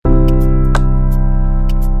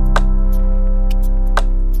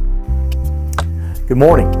Good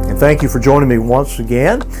morning, and thank you for joining me once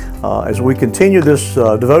again as we continue this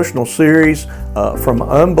devotional series from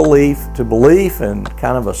unbelief to belief, and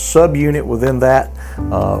kind of a subunit within that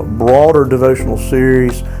broader devotional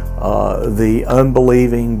series, the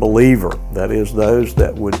unbelieving believer. That is, those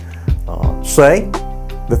that would say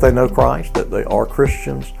that they know Christ, that they are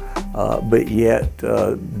Christians, but yet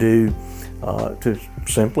do to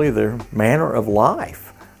simply their manner of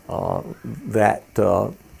life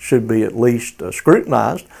that should be at least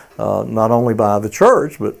scrutinized, not only by the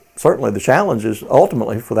church, but certainly the challenge is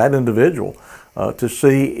ultimately for that individual to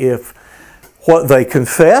see if what they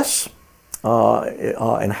confess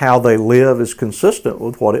and how they live is consistent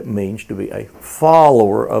with what it means to be a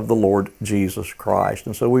follower of the Lord Jesus Christ.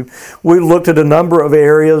 And so we've looked at a number of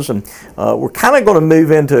areas, and we're kind of going to move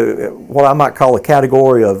into what I might call a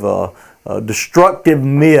category of destructive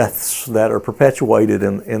myths that are perpetuated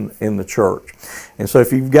in the church. And so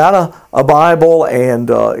if you've got a Bible and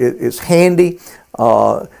it's handy,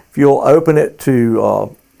 if you'll open it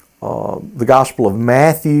to the Gospel of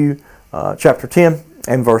Matthew, chapter 10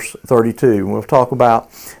 and verse 32. And we'll talk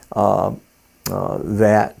about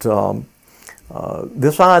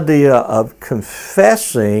this idea of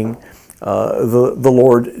confessing the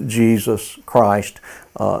Lord Jesus Christ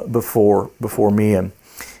before men.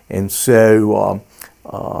 And so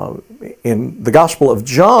in the Gospel of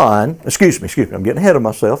John, excuse me, I'm getting ahead of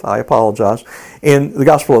myself, I apologize. In the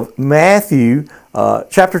Gospel of Matthew,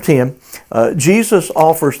 chapter 10, Jesus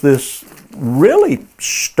offers this really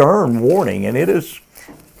stern warning, and it is,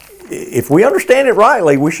 if we understand it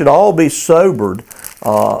rightly, we should all be sobered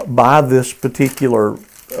by this particular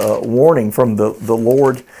warning from the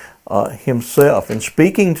Lord Himself. And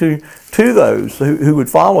speaking to those who would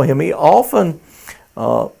follow Him, He often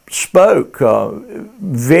spoke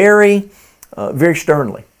very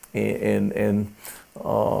sternly, and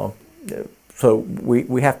so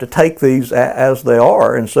we have to take these as they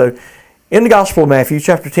are. And so in the Gospel of Matthew,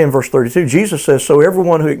 chapter 10, verse 32, Jesus says, "So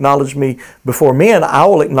everyone who acknowledges me before men, I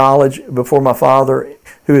will acknowledge before my Father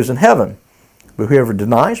who is in heaven. But whoever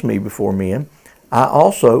denies me before men, I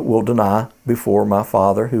also will deny before my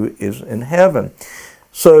Father who is in heaven."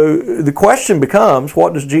 So the question becomes,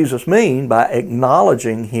 what does Jesus mean by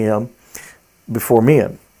acknowledging Him before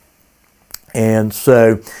men? And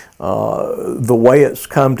so the way it's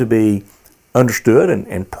come to be understood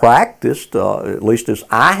and practiced, at least as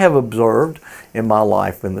I have observed in my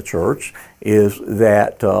life in the church, is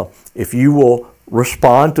that if you will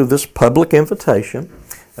respond to this public invitation,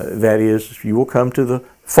 that is, if you will come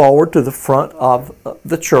forward to the front of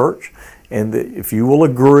the church, and if you will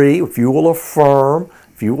agree, if you will affirm,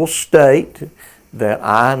 if you will state that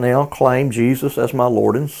I now claim Jesus as my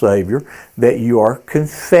Lord and Savior, that you are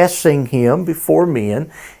confessing Him before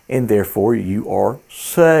men, and therefore you are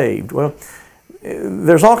saved. Well,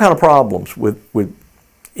 there's all kind of problems with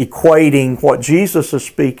equating what Jesus is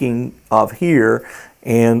speaking of here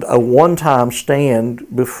and a one-time stand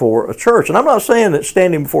before a church. And I'm not saying that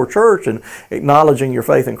standing before church and acknowledging your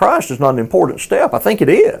faith in Christ is not an important step. I think it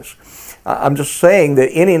is. I'm just saying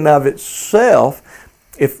that in and of itself,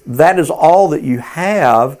 if that is all that you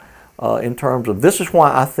have in terms of this is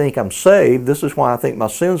why I think I'm saved, this is why I think my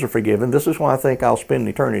sins are forgiven, this is why I think I'll spend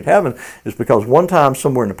eternity in heaven, is because one time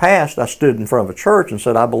somewhere in the past I stood in front of a church and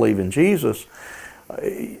said I believe in Jesus,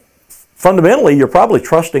 fundamentally you're probably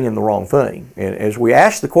trusting in the wrong thing. And as we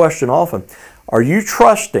ask the question often, are you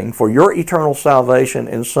trusting for your eternal salvation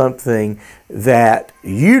in something that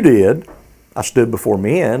you did? I stood before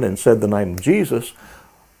men and said the name of Jesus.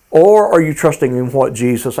 Or are you trusting in what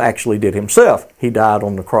Jesus actually did Himself? He died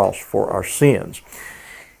on the cross for our sins.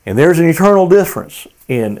 And there's an eternal difference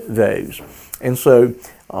in those. And so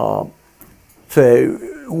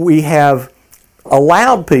we have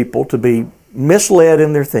allowed people to be misled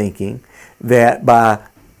in their thinking that by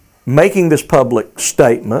making this public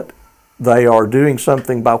statement, they are doing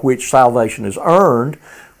something by which salvation is earned,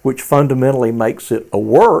 which fundamentally makes it a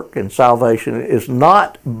work, and salvation is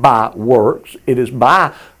not by works, it is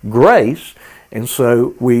by grace. And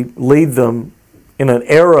so we lead them in an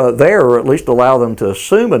error there, or at least allow them to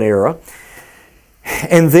assume an error.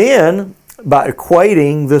 And then by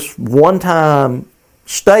equating this one-time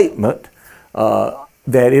statement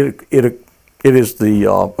that it is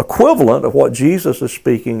the equivalent of what Jesus is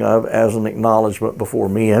speaking of as an acknowledgement before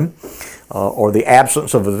men, or the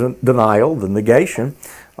absence of a denial, the negation,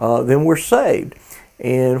 then we're saved.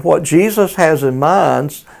 And what Jesus has in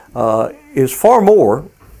mind is far more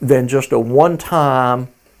than just a one-time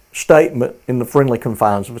statement in the friendly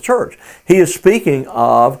confines of a church. He is speaking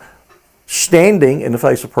of standing in the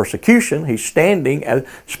face of persecution. He's standing,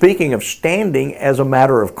 speaking of standing as a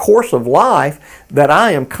matter of course of life, that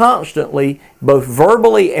I am constantly, both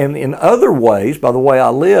verbally and in other ways, by the way I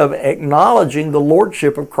live, acknowledging the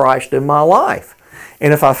lordship of Christ in my life.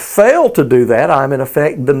 And if I fail to do that, I'm in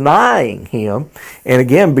effect denying Him, and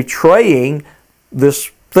again betraying this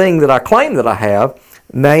thing that I claim that I have,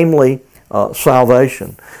 namely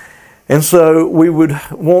salvation. And so we would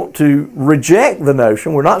want to reject the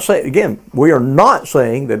notion. We're not saying, again, we are not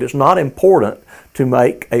saying that it's not important to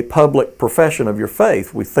make a public profession of your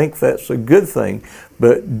faith. We think that's a good thing,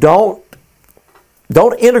 but don't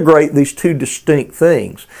integrate these two distinct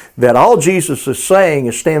things. That all Jesus is saying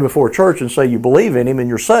is stand before a church and say you believe in Him and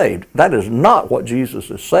you're saved. That is not what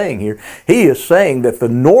Jesus is saying here. He is saying that the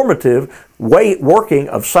normative working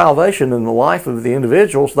of salvation in the life of the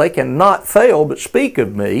individuals, they cannot fail but speak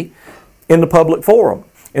of me in the public forum,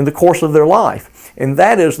 in the course of their life. And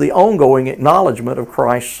that is the ongoing acknowledgement of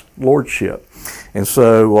Christ's lordship. And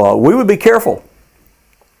so we would be careful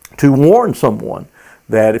to warn someone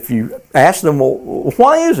that if you ask them, well,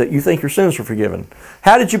 why is it you think your sins are forgiven?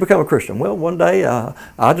 How did you become a Christian? Well, one day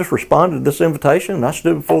I just responded to this invitation, and I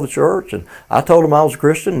stood before the church, and I told them I was a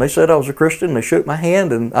Christian, and they said I was a Christian, and they shook my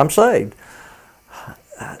hand, and I'm saved.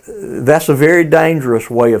 That's a very dangerous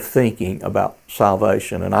way of thinking about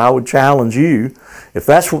salvation, and I would challenge you, if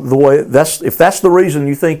that's the reason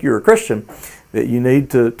you think you're a Christian, that you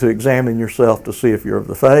need to examine yourself to see if you're of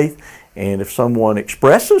the faith. And if someone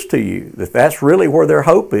expresses to you that that's really where their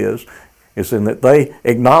hope is in that they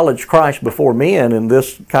acknowledge Christ before men in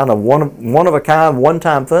this kind of one of a kind,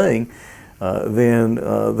 one-time thing, then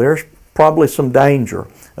there's probably some danger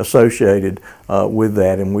associated with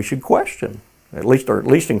that, and we should question. At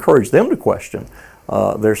least encourage them to question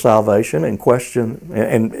their salvation and question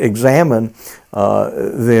and examine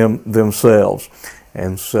themselves.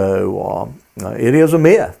 And so it is a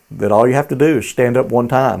myth that all you have to do is stand up one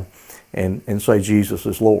time and say Jesus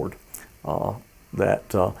is Lord.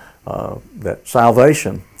 That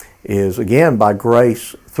salvation is, again, by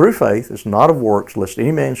grace through faith. It's not of works, lest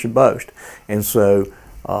any man should boast. And so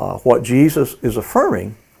what Jesus is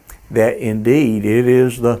affirming, that indeed it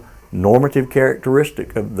is the normative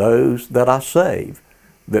characteristic of those that I save,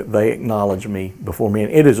 that they acknowledge me before men.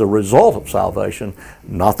 It is a result of salvation,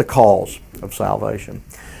 not the cause of salvation.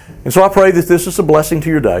 And so I pray that this is a blessing to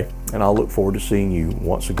your day, and I'll look forward to seeing you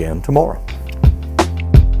once again tomorrow.